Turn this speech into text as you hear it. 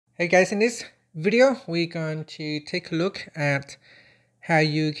Hey guys, in this video we're going to take a look at how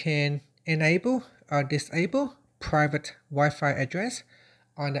you can enable or disable private Wi-Fi address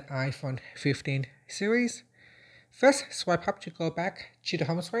on the iPhone 15 series. First, swipe up to go back to the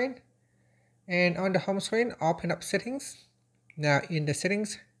home screen, and on the home screen open up settings. Now in the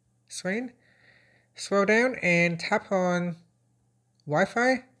settings screen, scroll down and tap on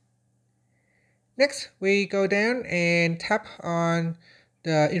Wi-Fi. Next, we go down and tap on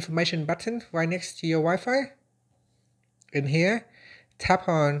the information button right next to your Wi-Fi. In here, tap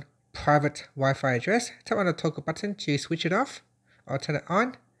on private Wi-Fi address. Tap on the toggle button to switch it off or turn it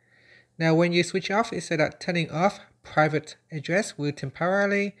on. Now when you switch off, it said that turning off private address will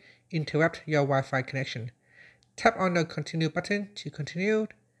temporarily interrupt your Wi-Fi connection. Tap on the continue button to continue.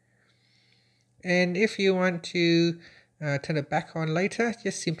 And if you want to turn it back on later,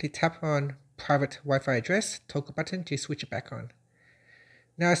 just simply tap on private Wi-Fi address toggle button to switch it back on.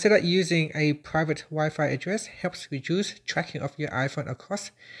 Now, I said that using a private Wi-Fi address helps reduce tracking of your iPhone across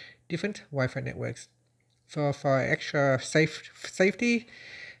different Wi-Fi networks. For extra safety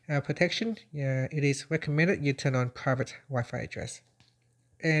protection, it is recommended you turn on private Wi-Fi address.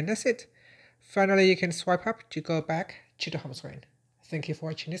 And that's it. Finally, you can swipe up to go back to the home screen. Thank you for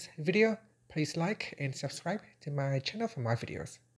watching this video. Please like and subscribe to my channel for more videos.